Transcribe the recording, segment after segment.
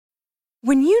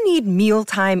When you need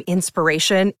mealtime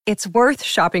inspiration, it's worth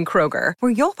shopping Kroger,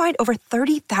 where you'll find over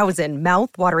 30,000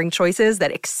 mouth-watering choices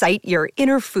that excite your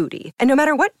inner foodie. And no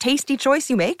matter what tasty choice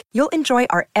you make, you'll enjoy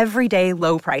our everyday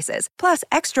low prices, plus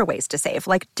extra ways to save,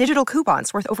 like digital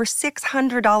coupons worth over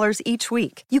 $600 each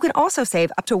week. You can also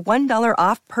save up to $1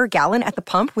 off per gallon at the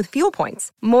pump with fuel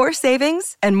points. More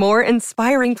savings and more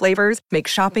inspiring flavors make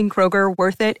shopping Kroger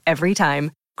worth it every time.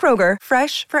 Kroger,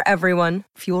 fresh for everyone.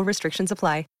 Fuel restrictions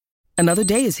apply. Another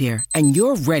day is here, and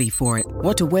you're ready for it.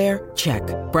 What to wear? Check.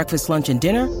 Breakfast, lunch, and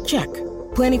dinner? Check.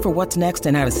 Planning for what's next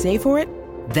and how to save for it?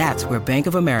 That's where Bank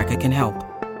of America can help.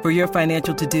 For your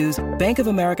financial to-dos, Bank of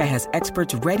America has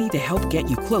experts ready to help get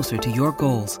you closer to your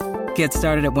goals. Get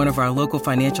started at one of our local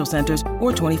financial centers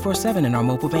or 24/7 in our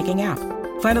mobile banking app.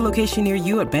 Find a location near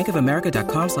you at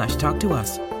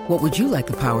bankofamerica.com/talktous. What would you like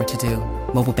the power to do?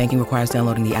 Mobile banking requires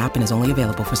downloading the app and is only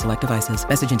available for select devices.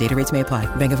 Message and data rates may apply.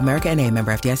 Bank of America N.A.,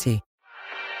 member FDIC.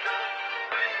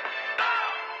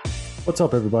 What's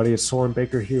up, everybody? It's Soren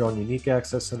Baker here on Unique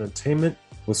Access Entertainment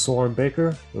with Soren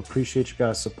Baker. We appreciate you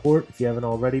guys' support. If you haven't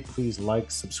already, please like,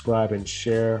 subscribe, and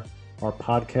share our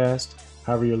podcast.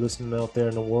 However you're listening out there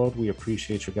in the world, we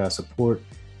appreciate your guys' support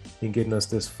in getting us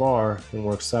this far, and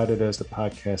we're excited as the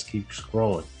podcast keeps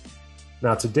growing.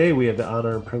 Now, today we have the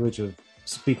honor and privilege of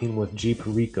speaking with G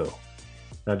Perico.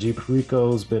 Now, G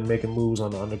Perico's been making moves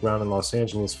on the underground in Los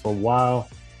Angeles for a while.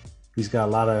 He's got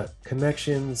a lot of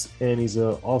connections, and he's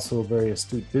also a very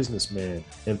astute businessman.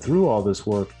 And through all this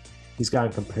work, he's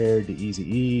gotten compared to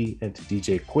Eazy-E and to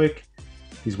DJ Quick.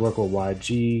 He's worked with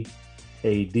YG,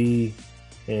 AD,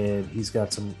 and he's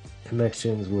got some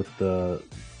connections with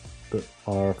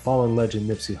our fallen legend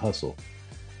Nipsey Hussle.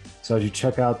 So as you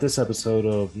check out this episode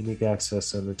of Unique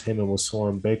Access Entertainment with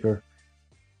Soren Baker,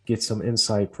 get some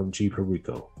insight from G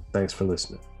Perico. Thanks for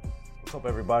listening. What's up,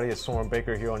 everybody? It's Soren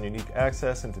Baker here on Unique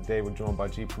Access, and today we're joined by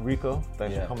G Perico.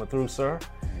 Thanks for coming through, sir.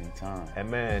 Anytime. And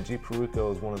man, G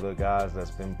Perico is one of the guys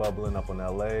that's been bubbling up in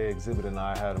LA. Exhibit and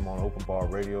I had him on Open Bar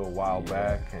Radio a while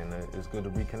back, and it's good to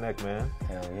reconnect, man.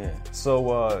 Hell yeah.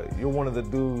 So you're one of the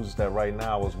dudes that right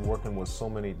now is working with so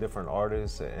many different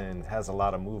artists and has a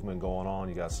lot of movement going on.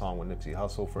 You got a song with Nipsey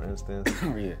Hussle, for instance.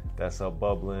 Yeah. That's up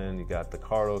bubbling. You got the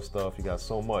Cardo stuff. You got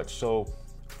so much. So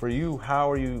for you, how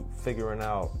are you figuring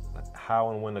out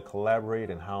how and when to collaborate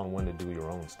and how and when to do your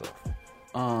own stuff?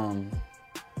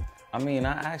 I mean,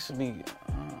 I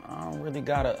don't really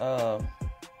got a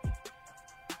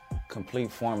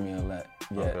complete formula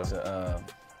yet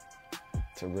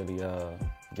to really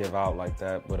give out like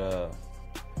that. But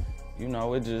you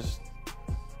know,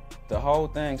 the whole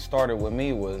thing started with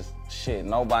me was shit.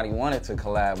 Nobody wanted to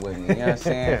collab with me. You know what I'm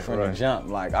saying? From the jump,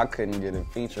 like I couldn't get a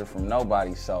feature from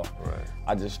nobody, so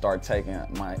I just started taking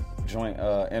my joint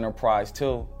Enterprise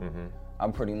 2. I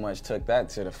pretty much took that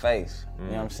to the face. You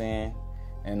know what I'm saying?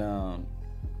 And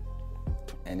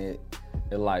it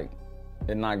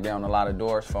knocked down a lot of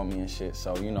doors for me and shit.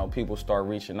 So, you know, people start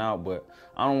reaching out, but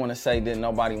I don't want to say didn't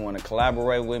nobody want to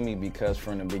collaborate with me, because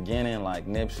from the beginning, like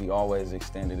Nipsey always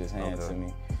extended his hand to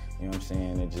me. You know what I'm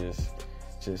saying? It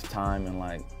just time and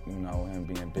like, you know, him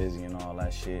being busy and all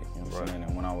that shit. You know what I'm saying?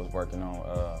 And when I was working on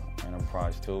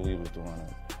Enterprise 2, we was doing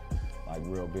it like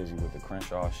real busy with the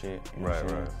Crenshaw shit. You know what I'm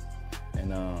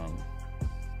saying?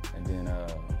 And then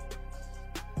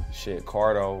shit,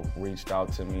 Cardo reached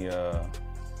out to me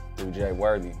through Jay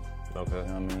Worthy. Okay. You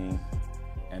know what I mean?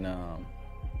 And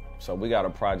so we got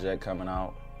a project coming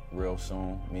out real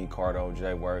soon. Me, Cardo,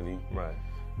 Jay Worthy. Right.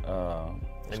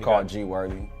 It's called G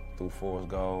Worthy through Fool's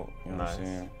Gold. You know what I'm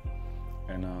saying?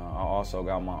 And I also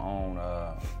got my own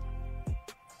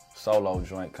solo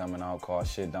joint coming out called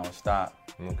Shit Don't Stop.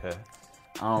 Okay.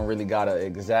 I don't really got an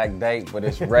exact date, but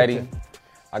it's ready.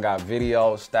 I got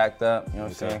videos stacked up, you know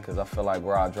what I'm saying? Because I feel like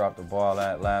where I dropped the ball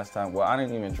at last time, well, I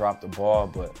didn't even drop the ball,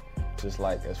 but just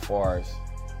like as far as,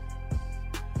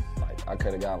 like I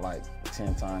could have got like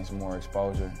 10 times more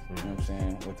exposure, you know what I'm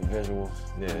saying, with the visuals.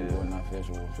 Well, not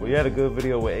visuals. Well, you had a good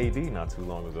video with AD not too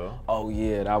long ago. Oh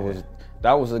yeah, that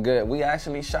was a good, we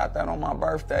actually shot that on my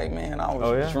birthday, man. I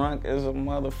was drunk as a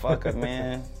motherfucker,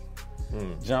 man.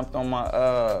 Jumped on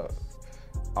my,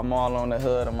 I'm all on the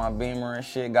hood of my Beamer and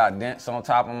shit, got dents on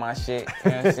top of my shit,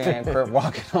 you know what I'm saying, Crip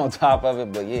walking on top of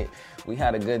it, but yeah, we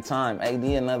had a good time. AD,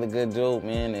 another good dude,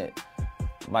 man, that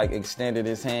like extended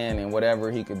his hand and whatever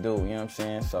he could do, you know what I'm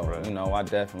saying? So, you know, I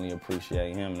definitely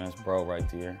appreciate him. That's bro right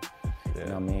there, you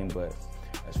know what I mean? But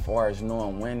as far as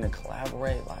knowing when to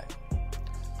collaborate, like,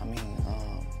 I mean,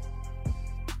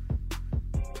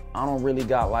 I don't really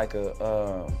got like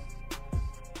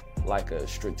a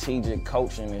strategic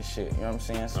coaching and shit, you know what I'm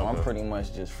saying? So I'm pretty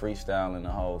much just freestyling the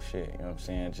whole shit, you know what I'm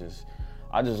saying?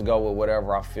 I just go with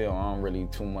whatever I feel. I don't really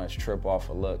too much trip off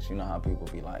of looks. You know how people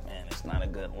be like, man, it's not a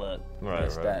good look. Right,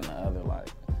 this, that, and the other. Like,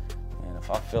 and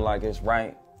if I feel like it's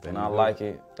right and I like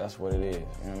it, that's what it is.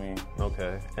 You know what I mean?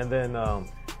 Okay. And then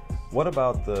what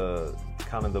about the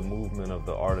kind of the movement of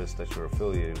the artists that you're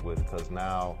affiliated with? Because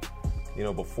now, you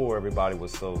know, before everybody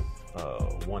was so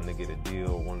wanting to get a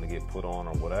deal, wanting to get put on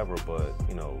or whatever, but,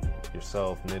 you know,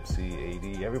 yourself, Nipsey,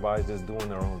 AD, everybody's just doing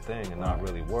their own thing and not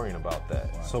really worrying about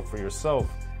that. Right. So for yourself,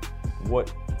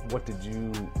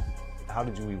 how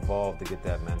did you evolve to get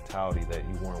that mentality that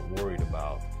you weren't worried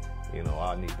about, you know,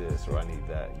 I need this or I need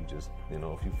that? You just, you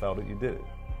know, if you felt it, you did it.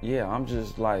 Yeah, I'm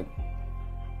just like,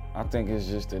 I think it's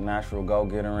just a natural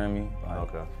go-getter in me. Like,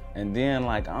 okay. And then,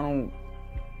 like, I don't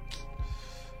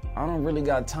really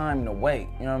got time to wait,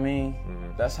 you know what I mean?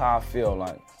 Mm-hmm. That's how I feel.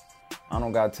 Like, I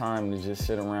don't got time to just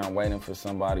sit around waiting for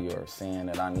somebody or saying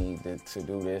that I need to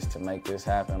do this to make this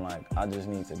happen. Like, I just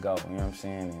need to go, you know what I'm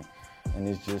saying? And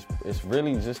it's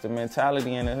really just the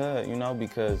mentality in the hood, you know,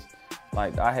 because,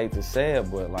 like, I hate to say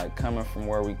it, but, like, coming from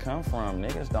where we come from,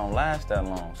 niggas don't last that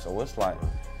long. So it's like,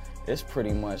 it's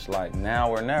pretty much like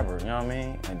now or never, you know what I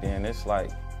mean? And then it's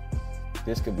like,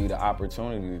 this could be the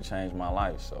opportunity to change my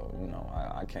life. So, you know,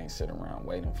 I can't sit around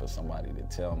waiting for somebody to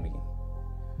tell me,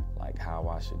 like, how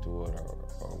I should do it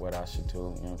or what I should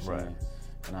do, you know what I'm saying?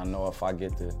 And I know if I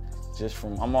get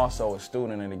I'm also a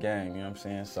student in the game, you know what I'm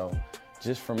saying? So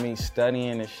just for me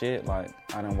studying the shit, like,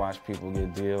 I done watched people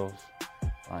get deals,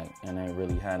 like, and they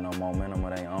really had no momentum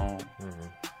of their own.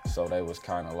 Mm-hmm. So they was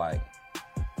kind of like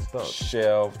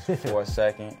shelved for a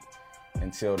second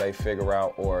until they figure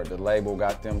out, or the label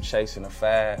got them chasing a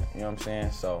fad, you know what I'm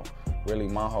saying? So really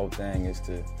my whole thing is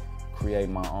to create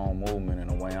my own movement in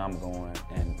the way I'm going.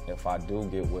 And if I do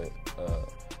get with,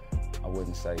 I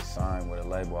wouldn't say sign with a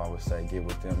label, I would say get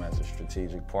with them as a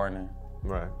strategic partner.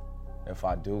 Right. If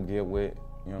I do get with,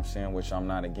 you know what I'm saying, which I'm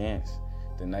not against,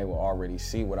 then they will already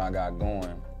see what I got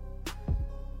going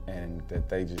and that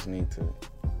they just need to,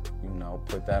 you know,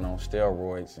 put that on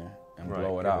steroids and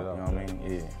blow it out, you know what I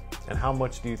mean? Yeah. And how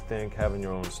much do you think having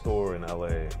your own store in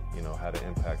LA, you know, had an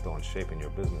impact on shaping your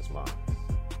business mind?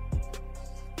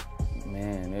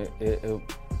 Man,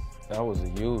 that was a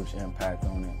huge impact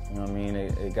on it. You know what I mean?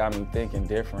 It got me thinking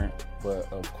different.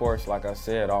 But of course, like I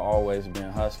said, I've always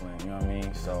been hustling, you know what I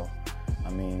mean? So,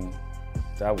 I mean,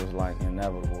 that was like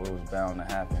inevitable. It was bound to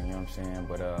happen, you know what I'm saying?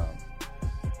 But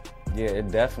yeah,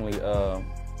 it definitely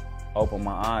opened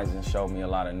my eyes and showed me a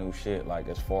lot of new shit, like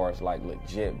as far as like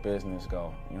legit business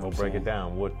go. You know, break it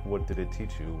down. What did it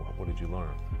teach you? What did you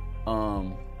learn?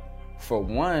 For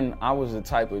one, I was the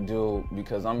type of dude,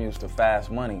 because I'm used to fast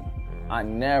money. Mm-hmm. I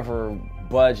never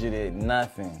budgeted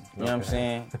nothing. You know what I'm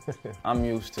saying? I'm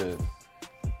used to,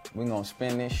 we gonna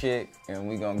spend this shit and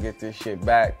we gonna get this shit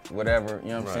back, whatever, you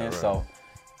know what I'm saying? Right. So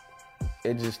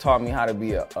it just taught me how to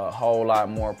be a whole lot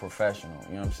more professional,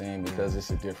 you know what I'm saying? Because it's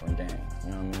a different game,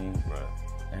 you know what I mean? Right.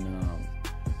 And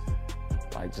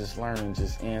like just learning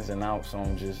just ins and outs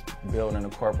on just building a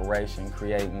corporation,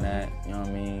 creating that, you know what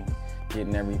I mean?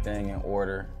 Getting everything in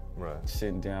order, right?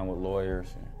 Sitting down with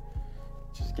lawyers and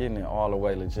just getting it all the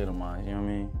way legitimized, you know what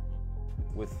I mean?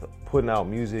 With putting out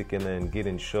music and then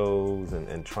getting shows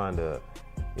and trying to,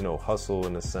 you know, hustle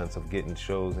in the sense of getting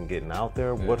shows and getting out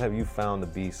there, what have you found to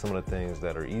be some of the things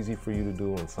that are easy for you to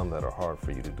do and some that are hard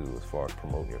for you to do as far as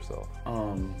promoting yourself?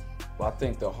 Well, I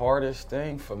think the hardest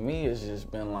thing for me has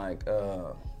just been like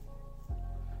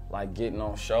getting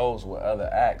on shows with other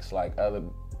acts, like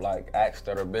acts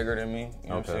that are bigger than me, you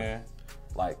know what I'm saying?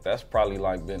 Like, that's probably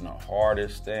like been the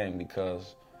hardest thing,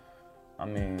 because I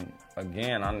mean,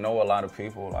 again, I know a lot of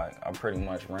people, like I pretty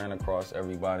much ran across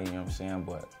everybody, you know what I'm saying?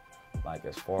 But like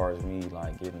as far as me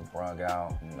like getting brung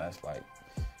out, and that's like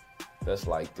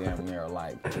damn near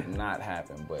like did not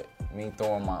happen. But me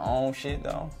throwing my own shit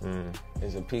though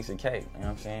is a piece of cake, you know what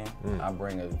I'm saying? I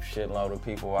bring a shitload of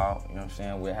people out, you know what I'm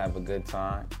saying? We'll have a good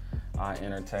time. I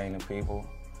entertain the people.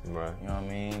 Right. You know what I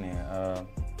mean? And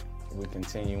we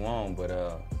continue on, but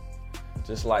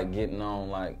just like getting on,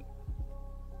 like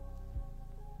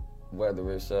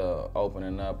whether it's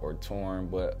opening up or touring,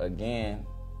 but again,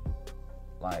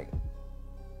 like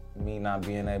me not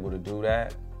being able to do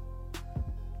that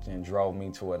then drove me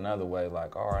to another way,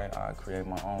 like, all right, I create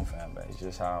my own fan base,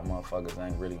 just how motherfuckers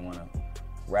ain't really want to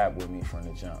rap with me from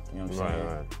the jump, you know what I'm saying?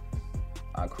 Right.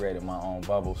 I created my own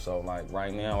bubble, so like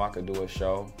right now I could do a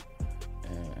show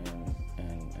and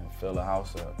fill the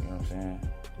house up, you know what I'm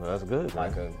saying? Well, that's good,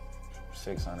 like man. A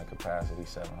 600 capacity,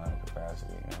 700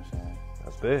 capacity, you know what I'm saying?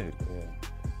 That's big.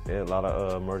 Yeah, a lot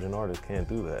of emerging artists can't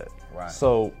do that. Right.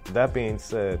 So that being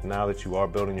said, now that you are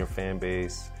building your fan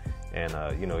base, and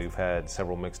you know, you've had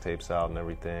several mixtapes out and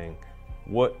everything.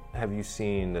 What have you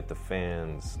seen that the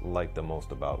fans like the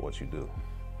most about what you do?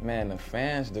 Man, the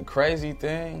fans, the crazy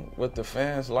thing, what the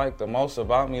fans like the most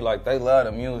about me, like they love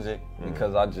the music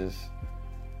because I just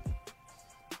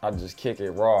kick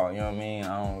it raw, you know what I mean?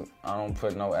 I don't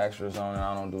put no extras on it.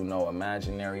 I don't do no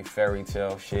imaginary fairy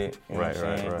tale shit, you know what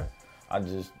I'm saying? Right. I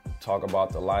just talk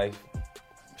about the life,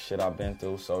 shit I've been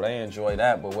through, so they enjoy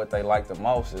that. But what they like the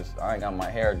most is, I ain't got my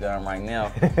hair done right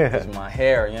now, it's my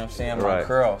hair, you know what I'm saying, my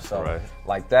curl. So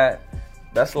like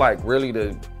that's like really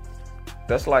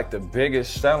that's like the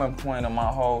biggest selling point of my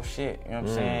whole shit, you know what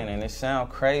I'm saying? And it sound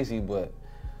crazy, but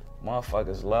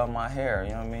motherfuckers love my hair,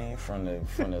 you know what I mean? From the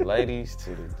ladies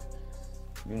to the,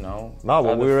 you know. No,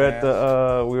 but we were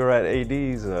at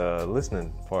AD's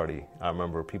listening party. I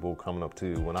remember people coming up to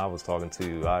you. When I was talking to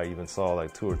you, I even saw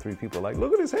like 2 or 3 people like,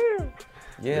 look at his hair.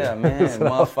 Yeah, man,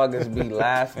 motherfuckers be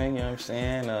laughing, you know what I'm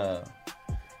saying?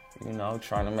 You know,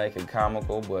 trying to make it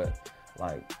comical, but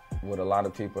like what a lot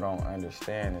of people don't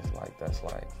understand is like, that's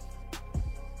like,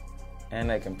 and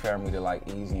they compare me to like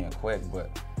Easy and Quick, but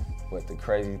the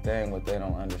crazy thing, what they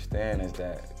don't understand is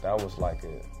that was like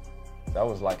a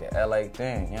LA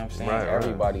thing, you know what I'm saying? Right.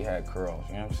 Everybody had curls,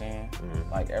 you know what I'm saying?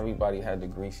 Like everybody had the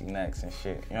greasy necks and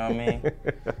shit, you know what I mean?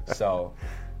 So,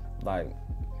 like,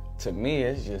 to me,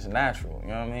 it's just natural, you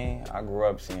know what I mean? I grew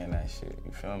up seeing that shit,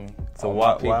 you feel me? So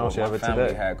why don't you have it today? My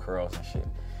family had curls and shit.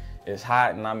 It's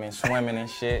hot and I've been swimming and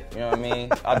shit, you know what I mean?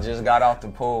 I just got off the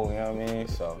pool, you know what I mean?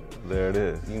 So, there it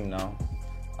is. You know,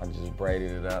 I just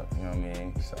braided it up, you know what I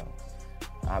mean? So,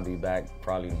 I'll be back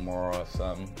probably tomorrow or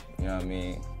something, you know what I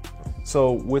mean?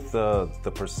 So with the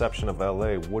perception of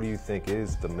LA, what do you think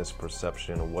is the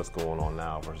misperception of what's going on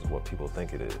now versus what people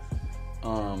think it is?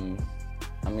 I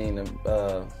mean,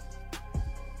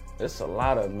 it's a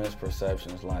lot of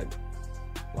misperceptions, like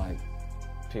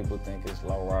people think it's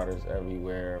lowriders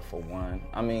everywhere, for one.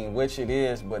 I mean, which it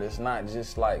is, but it's not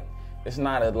just like, it's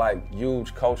not a like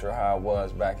huge culture how it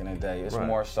was back in the day. It's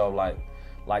more so like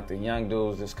the young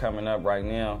dudes that's coming up right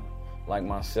now, like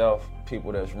myself,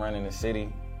 people that's running the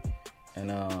city, and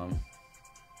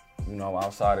you know,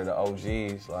 outside of the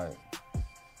OGs, like,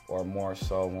 or more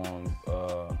so on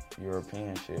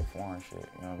European shit, foreign shit,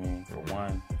 you know what I mean? For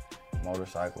one,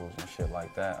 motorcycles and shit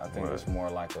like that. I think it's more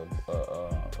like a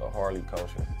Harley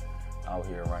culture out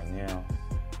here right now,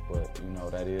 but you know,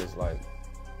 that is like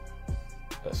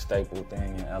a staple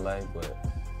thing in LA, but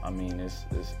I mean, it's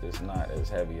not as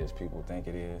heavy as people think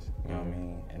it is, you know what I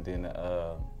mean? And then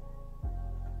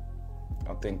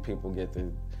I think people get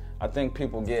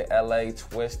LA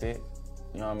twisted,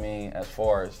 you know what I mean? As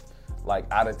far as like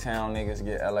out of town niggas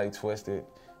get LA twisted,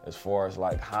 as far as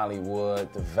like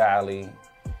Hollywood, the Valley,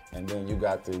 and then you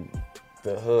got the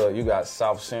hood, you got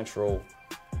South Central,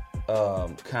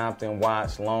 Compton,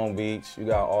 Watts, Long Beach, you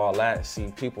got all that.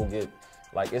 See, people get,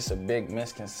 like, it's a big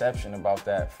misconception about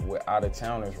that with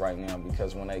out-of-towners right now,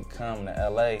 because when they come to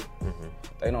LA,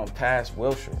 they don't pass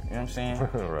Wilshire, you know what I'm saying?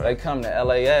 They come to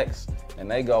LAX and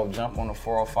they go jump on the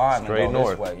 405 straight and go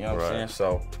north. This way, you know what I'm saying?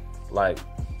 So, like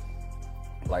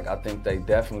I think they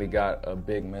definitely got a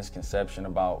big misconception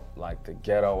about like the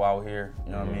ghetto out here,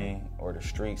 you know what I mean? Or the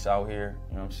streets out here,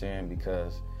 you know what I'm saying?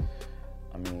 Because,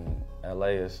 I mean, LA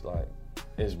is like,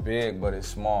 it's big, but it's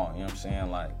small, you know what I'm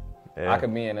saying? Like, I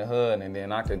could be in the hood and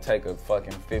then I could take a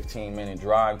fucking 15-minute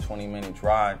drive, 20-minute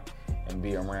drive and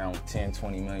be around 10,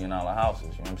 $20 million houses, you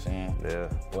know what I'm saying? Yeah.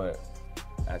 But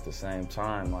at the same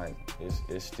time, like,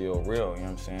 it's still real, you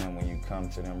know what I'm saying? When you come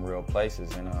to them real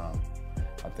places, and I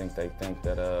think they think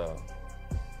that,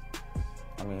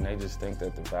 I mean, they just think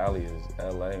that the Valley is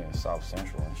LA and South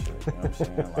Central and shit, you know what I'm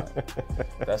saying?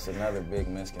 Like, that's another big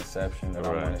misconception that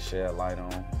I want to shed light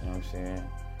on, you know what I'm saying?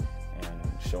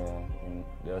 And show them, and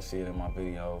they'll see it in my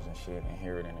videos and shit and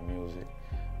hear it in the music.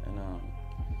 And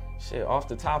shit, off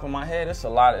the top of my head, it's a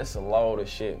load of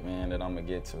shit, man, that I'm gonna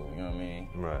get to, you know what I mean?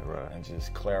 Right. And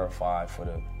just clarify for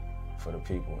the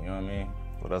people, you know what I mean?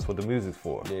 Well, that's what the music's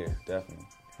for. Yeah, definitely.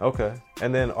 Okay.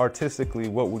 And then artistically,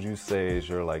 what would you say is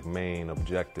your like main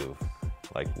objective?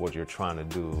 Like what you're trying to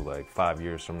do, like 5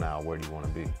 years from now, where do you want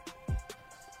to be?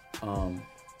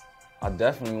 I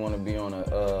definitely want to be on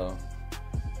a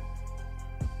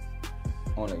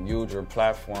huger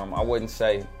platform. I wouldn't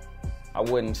say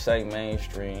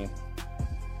mainstream,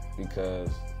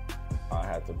 because I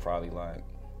have to probably like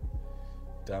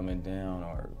dumb it down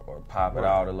or pop it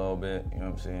out a little bit, you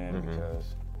know what I'm saying?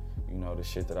 Because, you know, the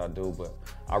shit that I do, but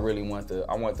I really want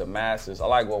the masses. I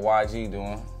like what YG doing, you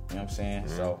know what I'm saying?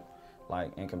 So,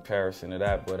 like, in comparison to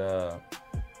that, but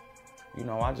you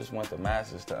know, I just want the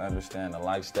masses to understand the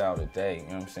lifestyle today, you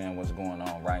know what I'm saying? What's going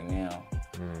on right now.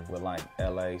 with like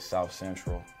LA, South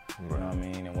Central, you know what I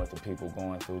mean, and what the people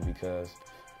going through, because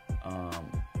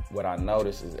what I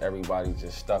noticed is everybody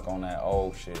just stuck on that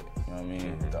old shit, you know what I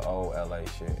mean, the old LA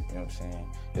shit, you know what I'm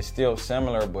saying? It's still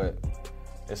similar, but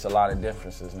it's a lot of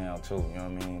differences now too, you know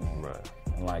what I mean?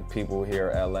 And like people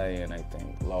hear LA and they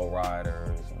think low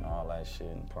riders and all that shit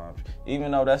and pumps.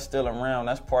 Even though that's still around,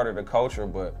 that's part of the culture,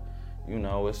 but you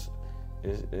know, it's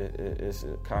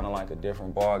kind of like a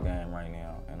different ball game right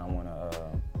now, and I want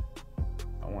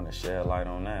to shed light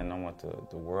on that, and I want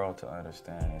the world to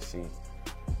understand and see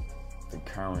the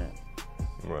current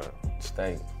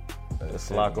state.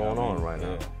 There's a lot going on right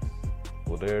now.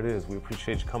 Well, there it is. We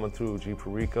appreciate you coming through, G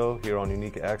Perico, here on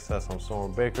Unique Access. I'm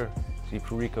Soren Baker. G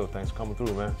Perico, thanks for coming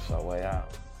through, man. So way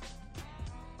out.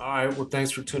 All right, well,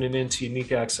 thanks for tuning in to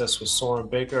Unique Access with Soren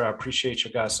Baker. I appreciate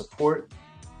your guys' support.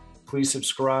 Please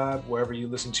subscribe wherever you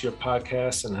listen to your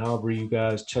podcasts and however you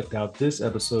guys checked out this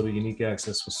episode of Unique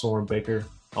Access with Soren Baker.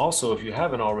 Also, if you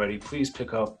haven't already, please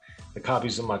pick up the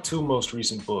copies of my two most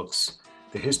recent books,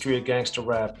 The History of Gangsta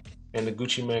Rap and The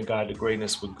Gucci Mane Guide to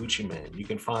Greatness with Gucci Mane. You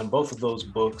can find both of those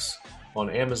books on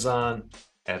Amazon,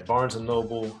 at Barnes &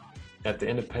 Noble, at the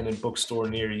independent bookstore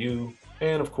near you,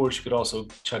 and of course, you could also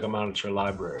check them out at your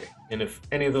library. And if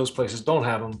any of those places don't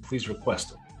have them, please request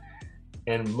them.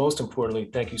 And most importantly,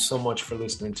 thank you so much for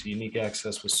listening to Unique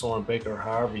Access with Soren Baker,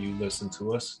 however you listen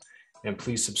to us. And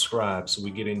please subscribe so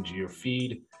we get into your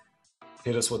feed.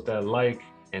 Hit us with that like,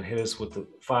 and hit us with the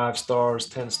 5 stars,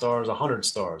 10 stars, 100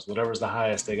 stars, whatever's the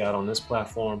highest they got on this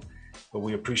platform. But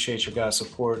we appreciate your guys'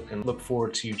 support and look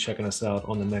forward to you checking us out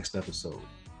on the next episode.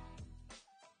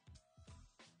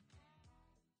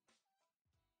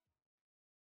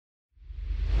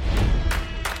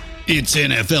 It's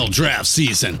NFL draft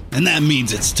season, and that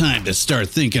means it's time to start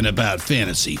thinking about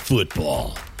fantasy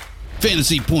football.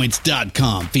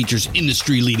 FantasyPoints.com features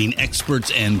industry-leading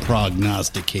experts and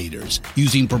prognosticators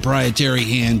using proprietary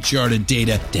hand-charted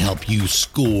data to help you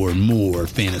score more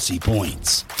fantasy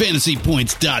points.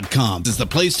 FantasyPoints.com is the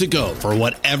place to go for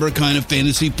whatever kind of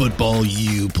fantasy football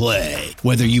you play.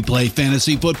 Whether you play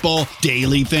fantasy football,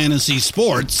 daily fantasy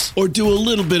sports, or do a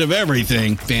little bit of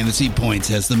everything, Fantasy Points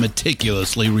has the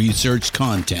meticulously researched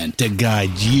content to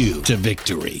guide you to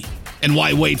victory. And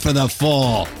why wait for the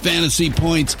fall? Fantasy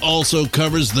Points also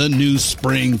covers the new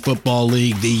spring football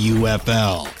league, the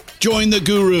UFL. Join the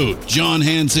guru, John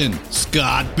Hansen,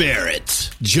 Scott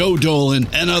Barrett, Joe Dolan,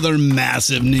 and other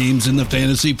massive names in the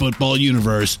fantasy football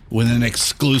universe with an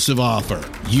exclusive offer.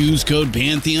 Use code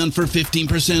Pantheon for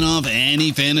 15% off any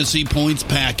Fantasy Points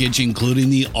package, including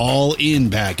the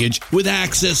all-in package, with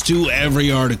access to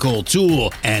every article,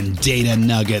 tool, and data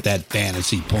nugget that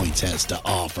Fantasy Points has to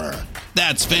offer.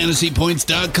 That's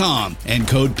FantasyPoints.com and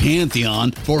code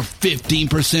Pantheon for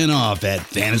 15% off at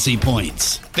Fantasy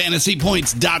Points.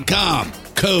 FantasyPoints.com,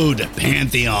 code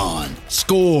Pantheon.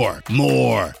 Score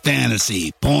more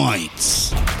fantasy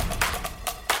points.